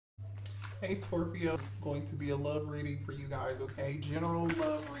Hey Scorpio, it's going to be a love reading for you guys, okay? General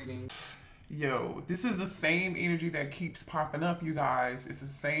love reading. Yo, this is the same energy that keeps popping up, you guys. It's the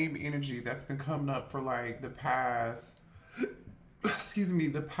same energy that's been coming up for like the past, excuse me,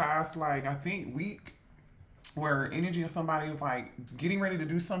 the past like I think week, where energy of somebody is like getting ready to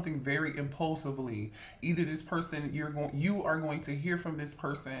do something very impulsively. Either this person you are going to hear from this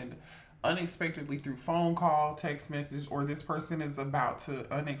person unexpectedly through phone call, text message, or this person is about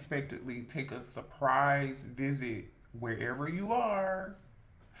to unexpectedly take a surprise visit wherever you are.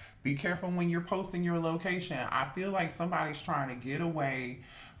 Be careful when you're posting your location. I feel like somebody's trying to get away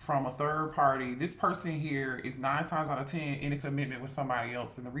from a third party. This person here is 9 times out of 10 in a commitment with somebody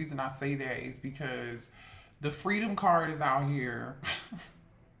else. And the reason I say that is because the freedom card is out here.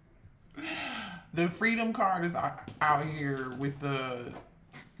 The freedom card is out here with the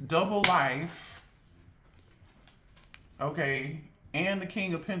double life, okay, and the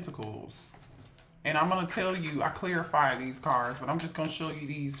King of Pentacles. And I'm going to tell you, I clarify these cards, but I'm just going to show you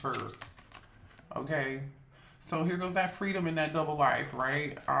these first. Okay. So here goes that freedom and that double life,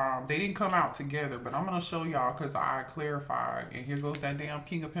 right? They didn't come out together, but I'm going to show y'all because I clarified. And here goes that damn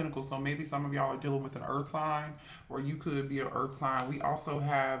King of Pentacles. So maybe some of y'all are dealing with an earth sign, or you could be an earth sign. We also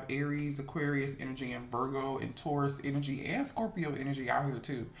have Aries, Aquarius energy, and Virgo, and Taurus energy, and Scorpio energy out here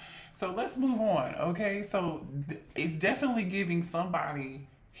too. So let's move on, okay? So it's definitely giving somebody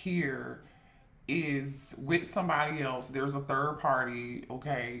here is with somebody else. There's a third party,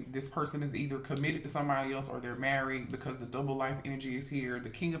 okay? This person is either committed to somebody else or they're married, because the double life energy is here. The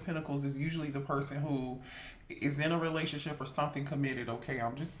King of Pentacles is usually the person who is in a relationship or something committed, okay?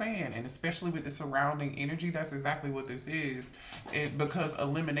 I'm just saying. And especially with the surrounding energy, that's exactly what this is. Because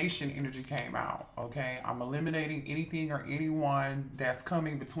elimination energy came out, okay? I'm eliminating anything or anyone that's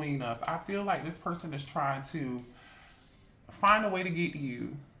coming between us. I feel like this person is trying to find a way to get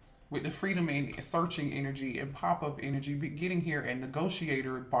you with the freedom and searching energy and pop-up energy, getting here and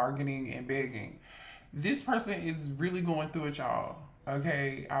negotiator, bargaining and begging. This person is really going through it, y'all.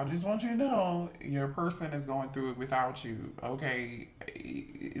 Okay, I just want you to know your person is going through it without you. Okay,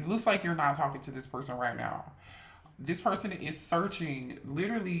 it looks like you're not talking to this person right now. This person is searching,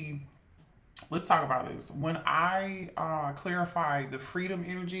 literally. Let's talk about this. When I clarified the freedom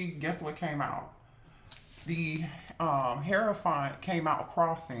energy, guess what came out? The Hierophant came out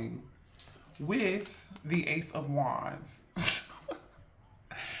crossing with the Ace of Wands.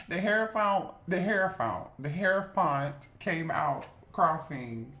 The Hierophant came out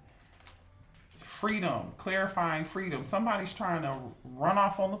crossing freedom, clarifying freedom. Somebody's trying to run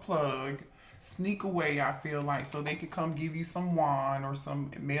off on the plug, sneak away, I feel like, so they could come give you some wine, or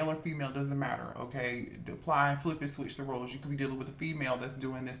some male or female, doesn't matter, okay? Apply and flip and switch the roles. You could be dealing with a female that's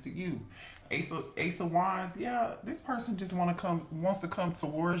doing this to you. Ace of Wands, yeah, this person just wants to come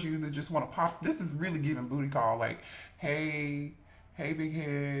towards you, to just want to pop. This is really giving booty call, like, hey, big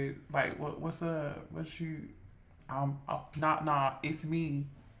head, like, what's up? What's you? Not, it's me.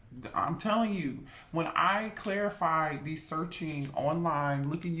 I'm telling you, when I clarified the searching online,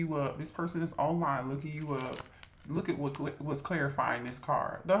 looking you up, this person is online looking you up. Look at what was clarifying this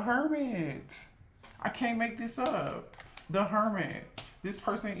card. The Hermit. I can't make this up. The Hermit. This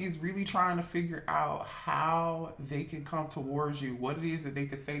person is really trying to figure out how they can come towards you, what it is that they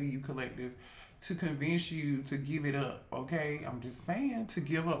could say to you, collective, to convince you to give it up, okay? I'm just saying, to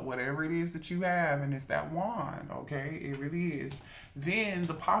give up whatever it is that you have, and it's that wand, okay? It really is. Then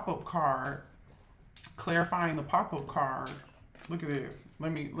the pop-up card, clarifying the pop-up card. Look at this.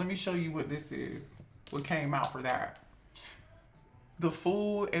 Let me show you what this is. What came out for that. The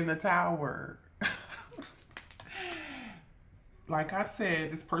Fool and the Tower. Like I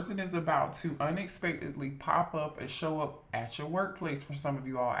said, this person is about to unexpectedly pop up and show up at your workplace for some of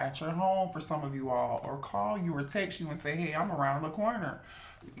you all, at your home for some of you all, or call you or text you and say, hey, I'm around the corner.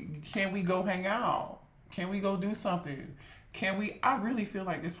 Can we go hang out? Can we go do something? I really feel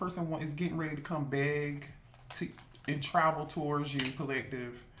like this person is getting ready to come beg and travel towards you,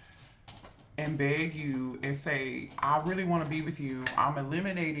 collective, and beg you and say, I really want to be with you. I'm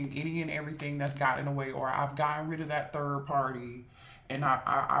eliminating any and everything that's gotten away, or I've gotten rid of that third party. And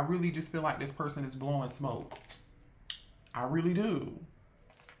I really just feel like this person is blowing smoke. I really do.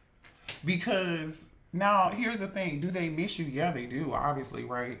 Because now, here's the thing. Do they miss you? Yeah, they do, obviously,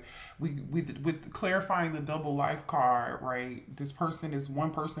 right? With clarifying the double life card, right? This person is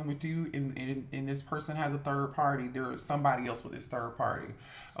one person with you, and this person has a third party. There is somebody else with this third party.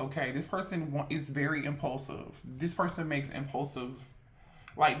 Okay, this person is very impulsive. This person makes impulsive,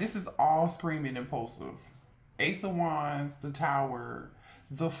 like, this is all screaming impulsive. Ace of Wands, the Tower,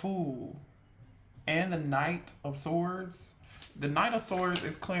 the Fool, and the Knight of Swords. The Knight of Swords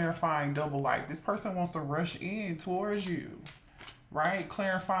is clarifying double life. This person wants to rush in towards you, right?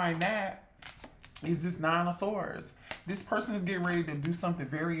 Clarifying that is this Nine of Swords. This person is getting ready to do something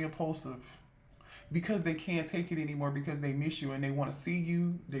very impulsive because they can't take it anymore, because they miss you and they want to see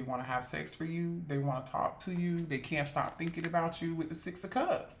you. They want to have sex for you. They want to talk to you. They can't stop thinking about you with the Six of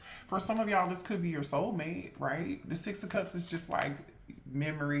Cups. For some of y'all, this could be your soulmate, right? The Six of Cups is just like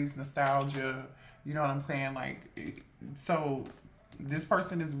memories, nostalgia. You know what I'm saying? Like, so this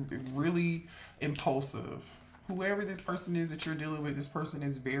person is really impulsive. Whoever this person is that you're dealing with, this person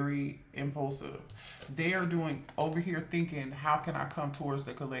is very impulsive. They are doing over here thinking, how can I come towards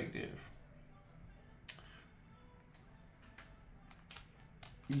the collective?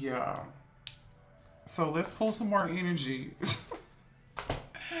 Yeah. So let's pull some more energy.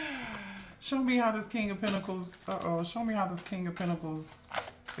 Show me how this King of Pentacles, show me how this King of Pentacles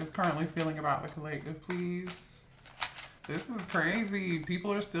is currently feeling about the collective, please. This is crazy.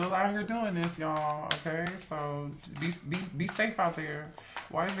 People are still out here doing this, y'all. Okay, so be safe out there.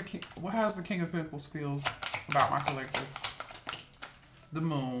 Why is how does the King of Pentacles feel about my collective? The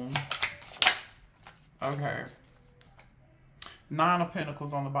Moon. Okay. Nine of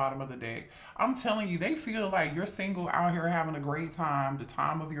Pentacles on the bottom of the deck. I'm telling you, they feel like you're single out here having a great time, the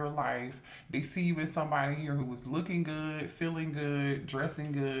time of your life. They see you as somebody here who is looking good, feeling good,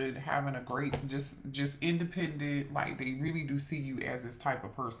 dressing good, having a great, just independent. Like, they really do see you as this type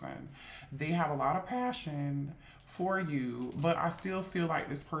of person. They have a lot of passion for you, but I still feel like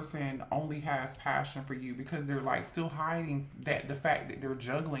this person only has passion for you because they're like still hiding the fact that they're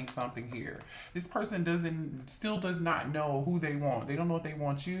juggling something here. This person still does not know who they want. They don't know if they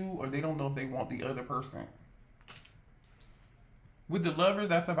want you, or they don't know if they want the other person. With the Lovers,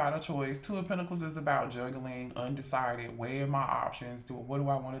 that's about a choice. Two of Pentacles is about juggling, undecided, weighing my options. What do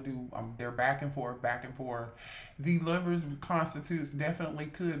I want to do? They're back and forth, back and forth. The Lovers constitutes, definitely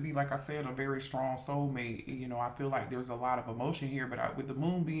could be, like I said, a very strong soulmate. You know, I feel like there's a lot of emotion here, but with the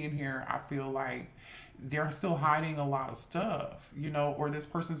Moon being here, I feel like they're still hiding a lot of stuff, you know, or this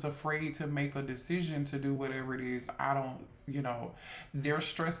person's afraid to make a decision to do whatever it is. They're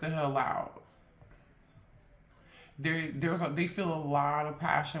stressed the hell out. They feel a lot of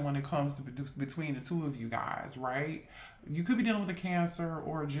passion when it comes to between the two of you guys, right? You could be dealing with a Cancer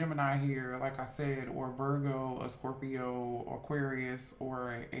or a Gemini here, like I said, or Virgo, a Scorpio, Aquarius,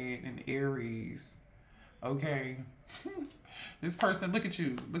 or an Aries. Okay. This person, look at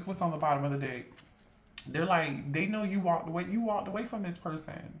you. Look what's on the bottom of the deck. They're like, they know you walked away. You walked away from this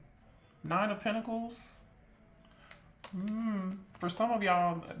person. Nine of Pentacles. For some of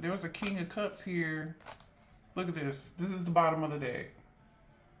y'all, there's a King of Cups here. Look at this. This is the bottom of the deck.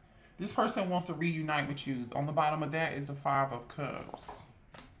 This person wants to reunite with you. On the bottom of that is the Five of Cups.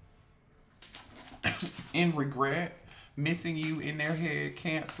 In regret, missing you in their head,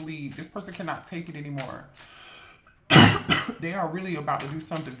 can't sleep. This person cannot take it anymore. They are really about to do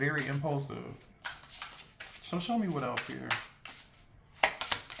something very impulsive. So show me what else here.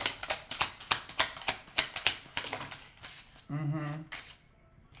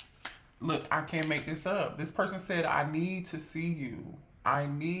 Look, I can't make this up. This person said, I need to see you. I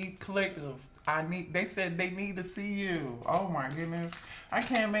need collective. They said they need to see you. Oh my goodness. I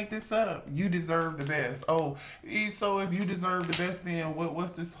can't make this up. You deserve the best. Oh, so if you deserve the best, then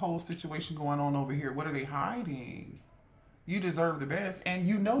what's this whole situation going on over here? What are they hiding? You deserve the best. And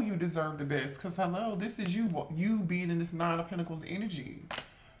you know you deserve the best. Because hello, this is you being in this Nine of Pentacles energy.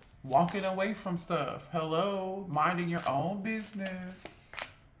 Walking away from stuff. Hello, minding your own business.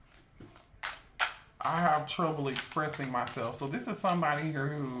 I have trouble expressing myself. So this is somebody here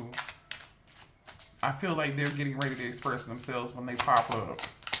who I feel like they're getting ready to express themselves when they pop up.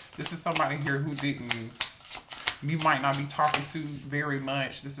 This is somebody here who you might not be talking to very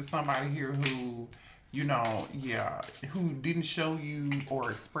much. This is somebody here who, who didn't show you or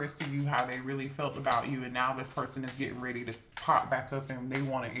express to you how they really felt about you. And now this person is getting ready to pop back up and they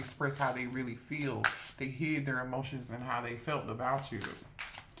want to express how they really feel. They hid their emotions and how they felt about you.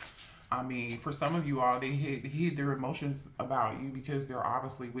 I mean, for some of you all, they hid their emotions about you because they're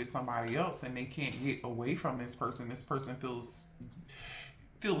obviously with somebody else and they can't get away from this person. This person feels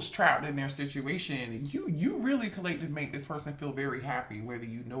trapped in their situation. You really collective make this person feel very happy, whether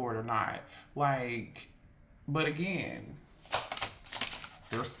you know it or not. Like, but again,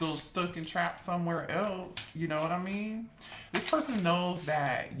 they're still stuck and trapped somewhere else. You know what I mean? This person knows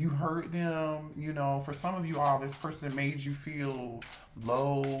that you hurt them. You know, for some of you all, this person made you feel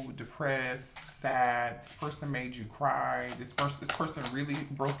low, depressed, sad. This person made you cry. This person really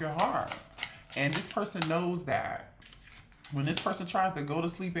broke your heart. And this person knows that when this person tries to go to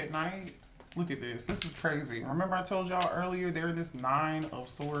sleep at night, Look at this. This is crazy. Remember I told y'all earlier, they're in this Nine of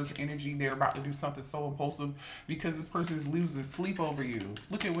Swords energy. They're about to do something so impulsive because this person is losing sleep over you.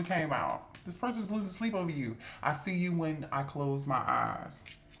 Look at what came out. This person is losing sleep over you. I see you when I close my eyes.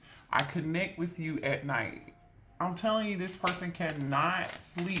 I connect with you at night. I'm telling you, this person cannot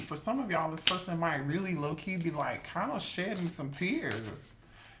sleep. For some of y'all, this person might really low-key be like kind of shedding some tears.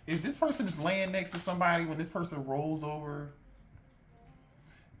 If this person is laying next to somebody, when this person rolls over,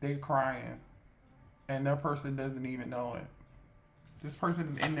 they're crying. And their person doesn't even know it. This person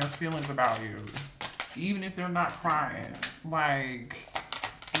is in their feelings about you. Even if they're not crying. Like,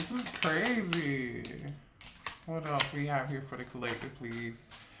 this is crazy. What else we have here for the collective, please?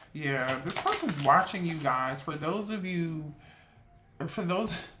 Yeah, this person's watching you guys. For those of you,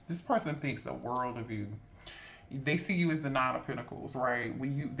 this person thinks the world of you. They see you as the Nine of Pentacles, right?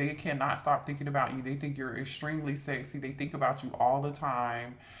 They cannot stop thinking about you. They think you're extremely sexy. They think about you all the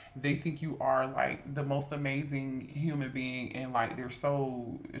time. They think you are like the most amazing human being, and like they're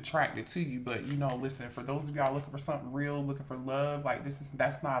so attracted to you. But you know, listen, for those of y'all looking for something real, looking for love, like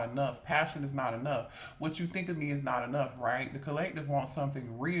that's not enough. Passion is not enough. What you think of me is not enough, right? The collective wants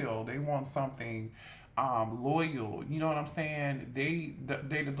something real. They want something loyal. You know what I'm saying? The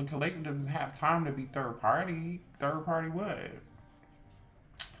collective doesn't have time to be third party. Third party what?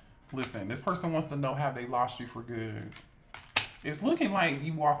 Listen, this person wants to know, have they lost you for good? It's looking like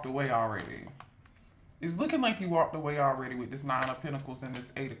you walked away already. It's looking like you walked away already with this Nine of Pentacles and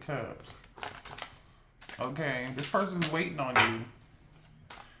this Eight of Cups. Okay, this person's waiting on you.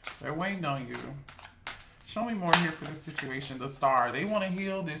 They're waiting on you. Show me more here for this situation. The Star. They want to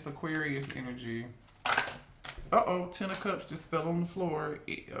heal this Aquarius energy. Uh-oh, Ten of Cups just fell on the floor.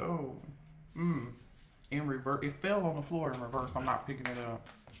 In reverse. It fell on the floor in reverse. I'm not picking it up.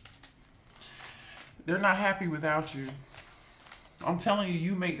 They're not happy without you. I'm telling you,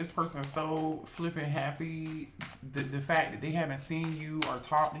 you make this person so flipping happy. The fact that they haven't seen you or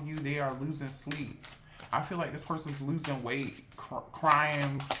talked to you, they are losing sleep. I feel like this person's losing weight,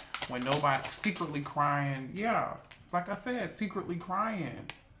 crying when nobody, secretly crying. Yeah, like I said, secretly crying.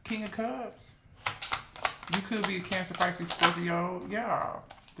 King of Cups. You could be a Cancer, Pisces, Scorpio. Yeah,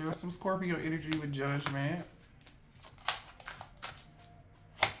 there's some Scorpio energy with Judgment.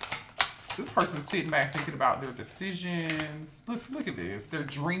 This person's sitting back thinking about their decisions. Let's look at this. They're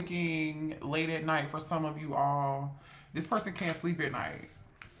drinking late at night for some of you all. This person can't sleep at night.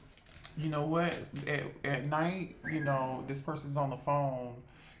 You know what? At night, you know, this person's on the phone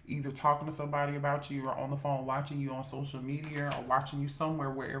either talking to somebody about you or on the phone watching you on social media or watching you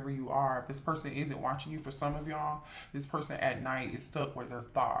somewhere wherever you are. If this person isn't watching you, for some of y'all, this person at night is stuck with their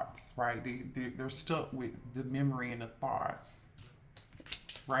thoughts, right? They're stuck with the memory and the thoughts.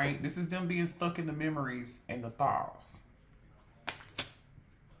 Right? This is them being stuck in the memories and the thoughts.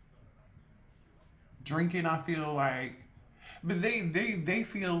 Drinking, I feel like, but they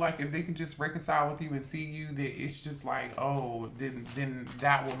feel like if they can just reconcile with you and see you, that it's just like, oh, then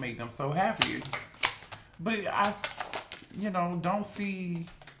that will make them so happy. But I, you know, don't see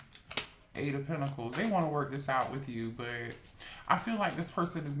Eight of Pentacles. They want to work this out with you, but I feel like this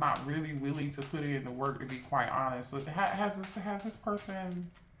person is not really willing to put in the work, to be quite honest. Has this person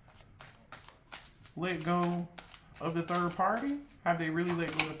let go of the third party? Have they really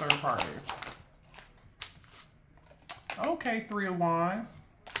let go of the third party? Okay, Three of Wands.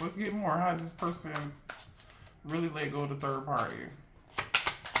 Let's get more. How does this person really let go of the third party?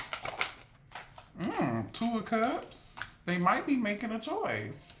 Two of Cups. They might be making a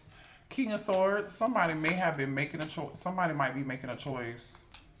choice. King of Swords. Somebody may have been making a choice. Somebody might be making a choice.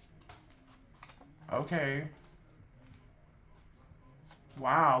 Okay.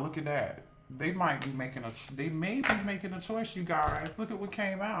 Wow, look at that. They may be making a choice, you guys. Look at what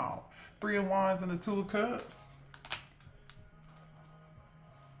came out. Three of Wands and the Two of Cups.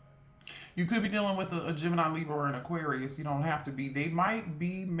 You could be dealing with a Gemini, Libra, or an Aquarius. You don't have to be. They might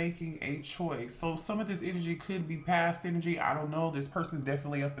be making a choice. So some of this energy could be past energy. I don't know. This person's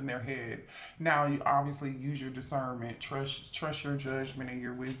definitely up in their head. Now, you obviously use your discernment. Trust your judgment and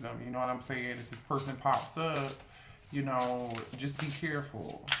your wisdom. You know what I'm saying? If this person pops up, you know, just be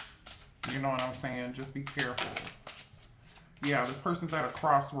careful. You know what I'm saying? Just be careful. Yeah, this person's at a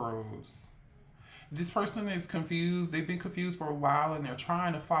crossroads. This person is confused. They've been confused for a while, and they're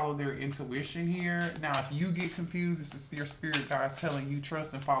trying to follow their intuition here. Now, if you get confused, it's the spirit guys telling you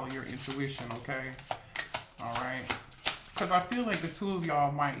trust and follow your intuition, okay? All right? Because I feel like the two of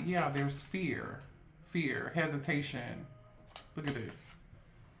y'all might, yeah, there's fear, hesitation. Look at this.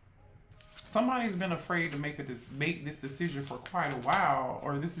 Somebody's been afraid to make this decision for quite a while,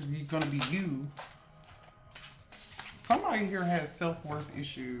 or this is going to be you. Somebody here has self-worth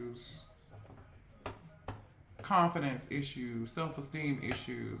issues. confidence issues, self-esteem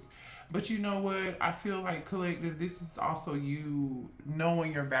issues. But you know what? I feel like collective, this is also you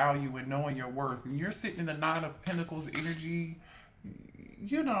knowing your value and knowing your worth. And you're sitting in the Nine of Pentacles energy,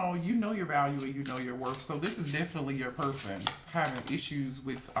 you know your value and you know your worth. So this is definitely your person having issues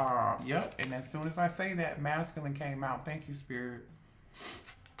with yep. And as soon as I say that, masculine came out. Thank you, Spirit.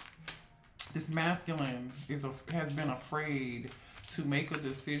 This masculine has been afraid to make a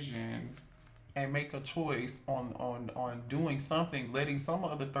decision and make a choice on doing something, letting some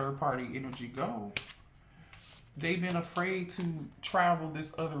of the third party energy go. They've been afraid to travel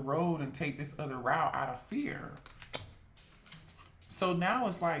this other road and take this other route out of fear. So now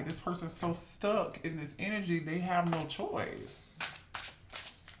it's like this person's so stuck in this energy, they have no choice.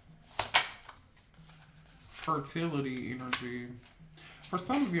 Fertility energy. For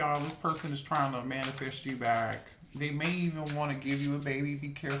some of y'all, this person is trying to manifest you back. They may even want to give you a baby. Be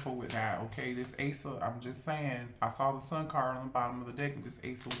careful with that, okay? This Ace of, I'm just saying, I saw the Sun card on the bottom of the deck with this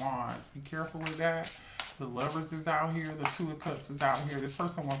Ace of Wands. Be careful with that. The Lovers is out here. The Two of Cups is out here. This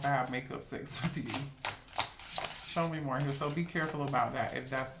person wants to have makeup sex with you. Show me more here. So be careful about that if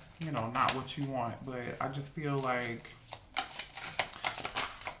that's, not what you want. But I just feel like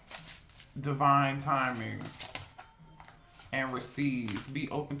divine timing and receive. Be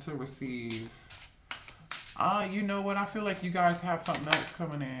open to receive. You know what? I feel like you guys have something else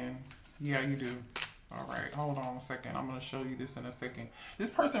coming in. Yeah, you do. All right, hold on a second. I'm going to show you this in a second.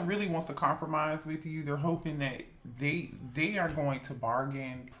 This person really wants to compromise with you. They're hoping that they are going to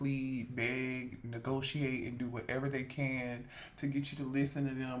bargain, plead, beg, negotiate, and do whatever they can to get you to listen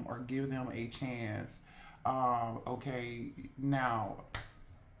to them or give them a chance. Okay, now,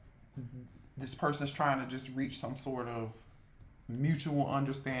 this person's trying to just reach some sort of mutual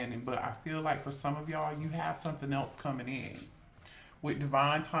understanding, but I feel like for some of y'all, you have something else coming in. With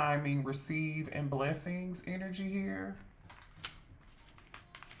divine timing, receive, and blessings energy here.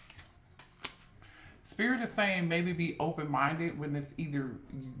 Spirit is saying maybe be open-minded when this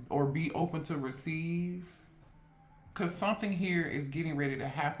or be open to receive. Because something here is getting ready to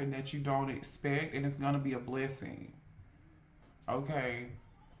happen that you don't expect, and it's going to be a blessing. Okay.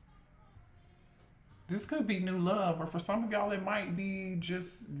 This could be new love, or for some of y'all, it might be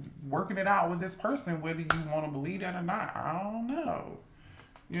just working it out with this person, whether you want to believe that or not. I don't know.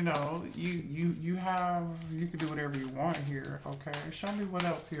 You can do whatever you want here. Okay, show me what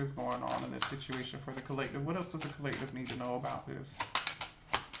else here is going on in this situation for the collective. What else does the collective need to know about this?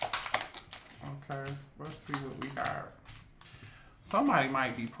 Okay, let's see what we got. Somebody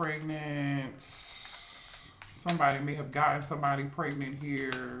might be pregnant. Somebody may have gotten somebody pregnant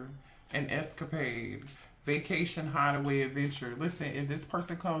here. An escapade, vacation, hideaway, adventure. Listen, if this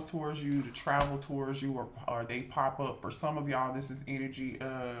person comes towards you to travel towards you, or they pop up, for some of y'all, this is energy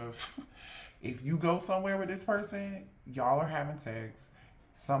of if you go somewhere with this person, y'all are having sex.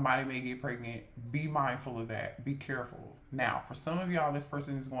 Somebody may get pregnant. Be mindful of that. Be careful. Now, for some of y'all, this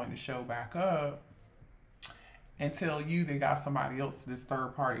person is going to show back up and tell you they got somebody else, this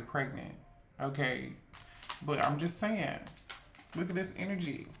third party, pregnant. Okay, but I'm just saying, look at this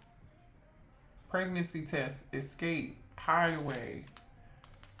energy. Pregnancy test, escape, hideaway.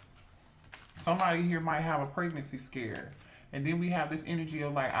 Somebody here might have a pregnancy scare. And then we have this energy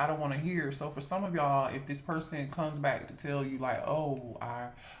of like, I don't want to hear. So for some of y'all, if this person comes back to tell you like, oh,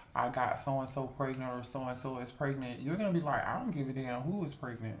 I got so-and-so pregnant, or so-and-so is pregnant, you're going to be like, I don't give a damn who is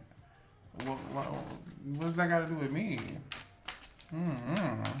pregnant. What's that got to do with me?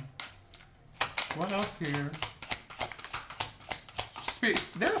 What else here?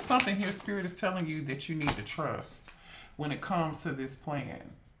 There's something here Spirit is telling you that you need to trust when it comes to this plan.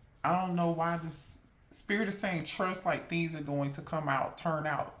 I don't know why this Spirit is saying trust, like things are going to turn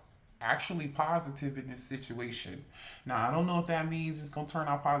out actually positive in this situation. Now, I don't know if that means it's going to turn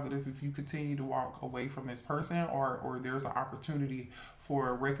out positive if you continue to walk away from this person, or there's an opportunity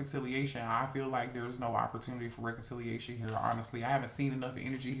for reconciliation. I feel like there's no opportunity for reconciliation here, honestly. I haven't seen enough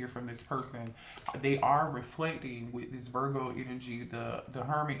energy here from this person. They are reflecting with this Virgo energy. The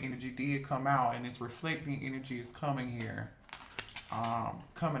Hermit energy did come out, and this reflecting energy is coming here.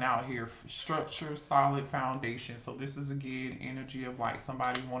 Coming out here, structure, solid foundation. So this is again energy of like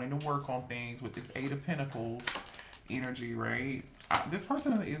somebody wanting to work on things with this Eight of Pentacles energy, right? This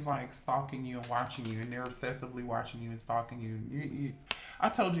person is like stalking you and watching you, and they're obsessively watching you and stalking you. I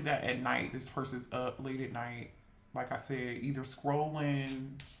told you that at night, this person's up late at night, like I said, either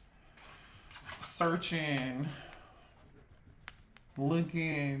scrolling, searching,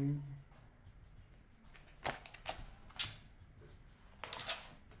 looking.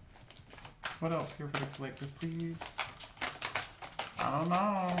 What else here for the collective, please? I don't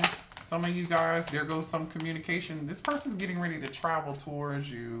know. Some of you guys, there goes some communication. This person's getting ready to travel towards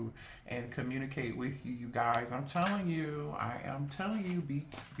you and communicate with you, you guys. I'm telling you, I am telling you,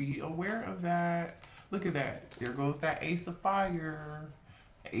 be aware of that. Look at that. There goes that Ace of Fire.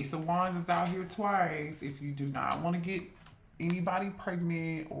 Ace of Wands is out here twice. If you do not want to get anybody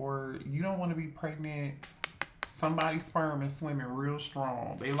pregnant, or you don't want to be pregnant, somebody's sperm is swimming real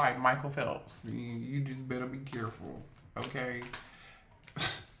strong. They like Michael Phelps. You just better be careful, okay?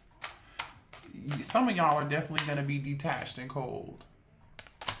 Some of y'all are definitely going to be detached and cold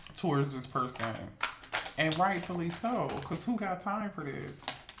towards this person. And rightfully so, because who got time for this?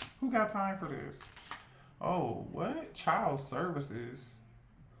 Who got time for this? Oh, what? Child services.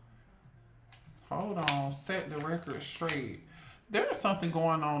 Hold on. Set the record straight. There's something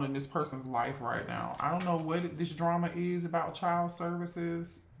going on in this person's life right now. I don't know what this drama is about child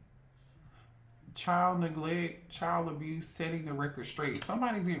services, child neglect, child abuse, setting the record straight.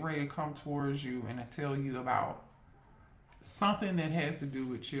 Somebody's getting ready to come towards you and tell you about something that has to do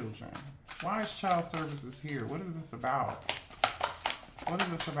with children. Why is child services here? What is this about? What is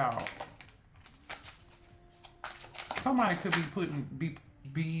this about? Somebody could be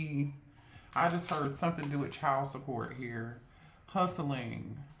putting, I just heard something to do with child support here.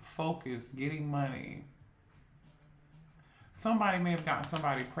 Hustling, focus, getting money. Somebody may have gotten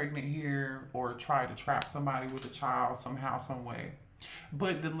somebody pregnant here or tried to trap somebody with a child somehow, some way.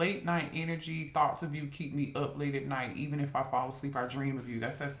 But the late night energy, thoughts of you keep me up late at night. Even if I fall asleep, I dream of you.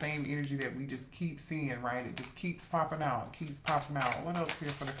 That's that same energy that we just keep seeing, right? It just keeps popping out, keeps popping out. What else here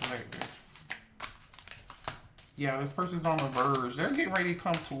for the collective? Yeah, this person's on the verge. They're getting ready to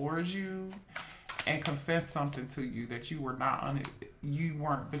come towards you and confess something to you that you were not you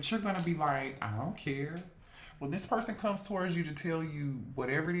weren't, but you're gonna be like, I don't care. When this person comes towards you to tell you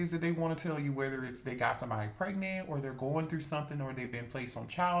whatever it is that they want to tell you, whether it's they got somebody pregnant or they're going through something or they've been placed on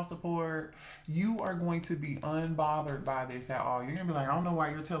child support, you are going to be unbothered by this at all. You're gonna be like, I don't know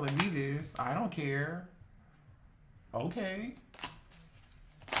why you're telling me this. I don't care. Okay.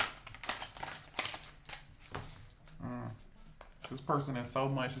 This person has so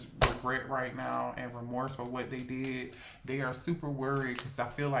much regret right now and remorse for what they did. They are super worried because I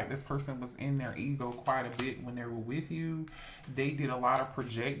feel like this person was in their ego quite a bit when they were with you. They did a lot of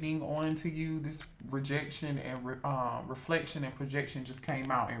projecting onto you. This rejection and reflection and projection just came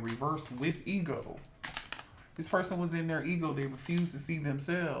out in reverse with ego. This person was in their ego. They refused to see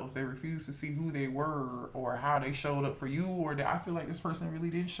themselves. They refused to see who they were or how they showed up for you. Or I feel like this person really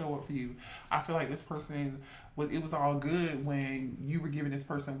didn't show up for you. I feel like this person, it was all good when you were giving this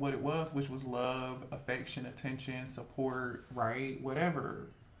person what it was, which was love, affection, attention, support, right? Whatever.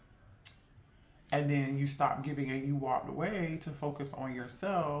 And then you stopped giving and you walked away to focus on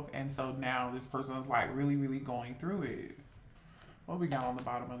yourself. And so now this person is like really, really going through it. What we got on the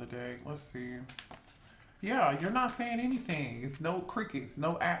bottom of the deck? Let's see. Yeah, you're not saying anything. It's no crickets,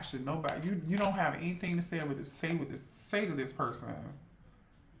 no action, nobody. You don't have anything to say say to this person.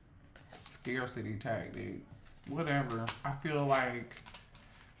 Scarcity tactic. Whatever. I feel like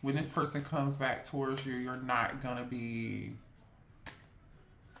when this person comes back towards you, you're not gonna be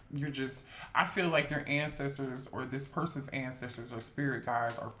I feel like your ancestors or this person's ancestors or spirit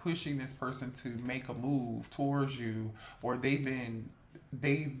guides are pushing this person to make a move towards you, or they've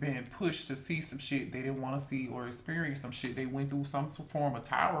been pushed to see some shit they didn't want to see or experience some shit. They went through some form of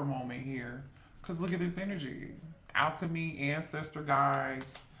tower moment here. Because look at this energy. Alchemy, ancestor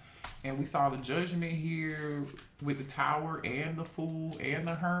guides. And we saw the judgment here with the tower and the fool and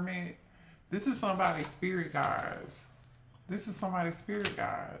the hermit. This is somebody's spirit guides. This is somebody's spirit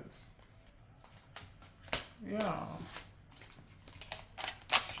guides. Yeah.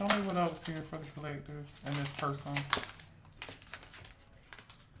 Show me what else here for the collective and this person.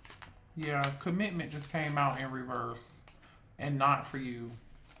 Yeah, commitment just came out in reverse and not for you.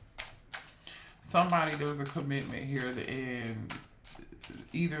 Somebody, there's a commitment here at the end.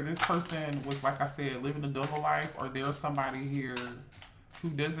 Either this person was, like I said, living a double life, or there's somebody here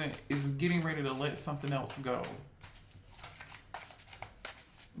who is getting ready to let something else go.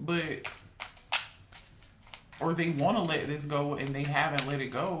 Or they want to let this go and they haven't let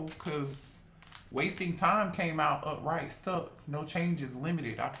it go because wasting time came out upright, stuck, no changes,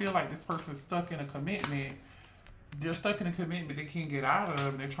 limited. I feel like this person's stuck in a commitment. They're stuck in a commitment they can't get out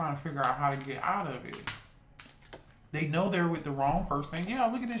of. They're trying to figure out how to get out of it. They know they're with the wrong person. Yeah,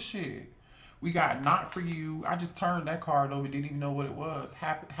 look at this shit. We got not for you. I just turned that card over, didn't even know what it was.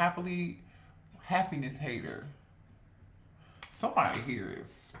 Happiness hater. Somebody here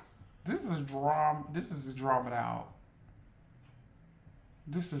is, this is drama. This is drama out.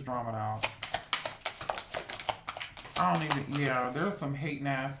 This is drama out. I don't even. Yeah, there's some hating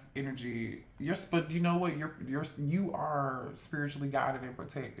ass energy. But you know what? You are spiritually guided and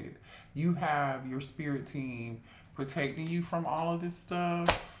protected. You have your spirit team protecting you from all of this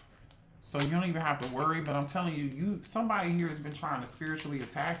stuff. So you don't even have to worry. But I'm telling you, somebody here has been trying to spiritually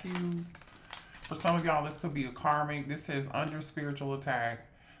attack you. For some of y'all, this could be a karmic. This says under spiritual attack,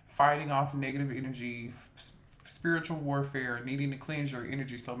 fighting off negative energy, spiritual warfare, needing to cleanse your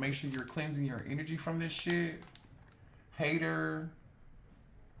energy. So make sure you're cleansing your energy from this shit. Hater.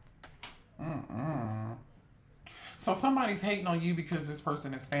 So somebody's hating on you because this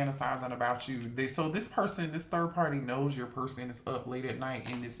person is fantasizing about you. So this person, this third party knows your person is up late at night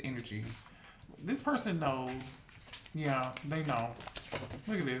in this energy. This person knows. Yeah, they know.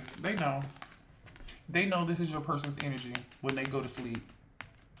 Look at this. They know. They know this is your person's energy when they go to sleep.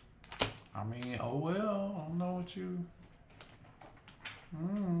 I mean, oh well, I don't know what you...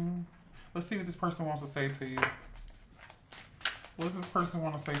 Let's see what this person wants to say to you. What does this person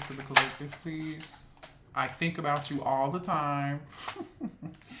want to say to the collective, please? I think about you all the time.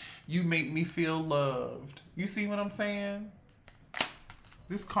 You make me feel loved. You see what I'm saying?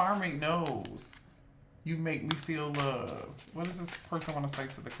 This karmic knows. You make me feel loved. What does this person want to say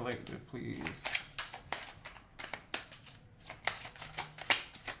to the collective, please?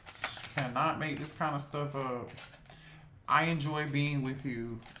 Cannot make this kind of stuff up. I enjoy being with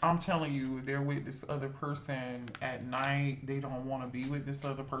you. I'm telling you, if they're with this other person at night, they don't want to be with this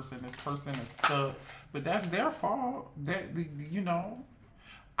other person. This person is stuck. But that's their fault.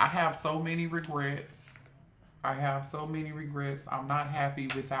 I have so many regrets. I'm not happy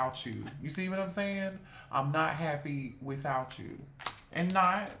without you. You see what I'm saying? I'm not happy without you. And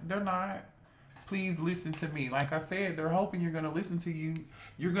they're not. Please listen to me. Like I said, they're hoping you're going to listen to you.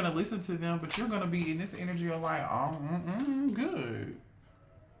 You're going to listen to them, but you're going to be in this energy of like, good.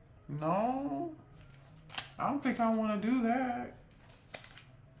 No, I don't think I want to do that.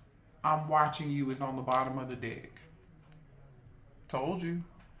 I'm watching you is on the bottom of the deck. Told you.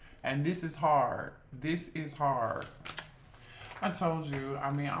 And this is hard. This is hard. I told you. I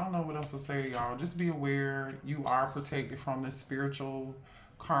mean, I don't know what else to say to y'all. Just be aware you are protected from this spiritual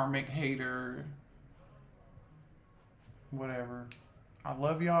karmic hater. Whatever. I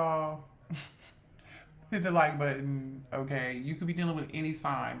love y'all. Hit the like button. Okay. You could be dealing with any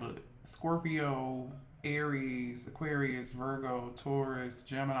sign, but Scorpio, Aries, Aquarius, Virgo, Taurus,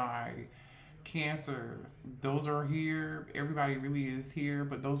 Gemini, Cancer, those are here. Everybody really is here,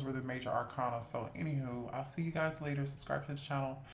 but those were the major arcana. So anywho, I'll see you guys later. Subscribe to the channel.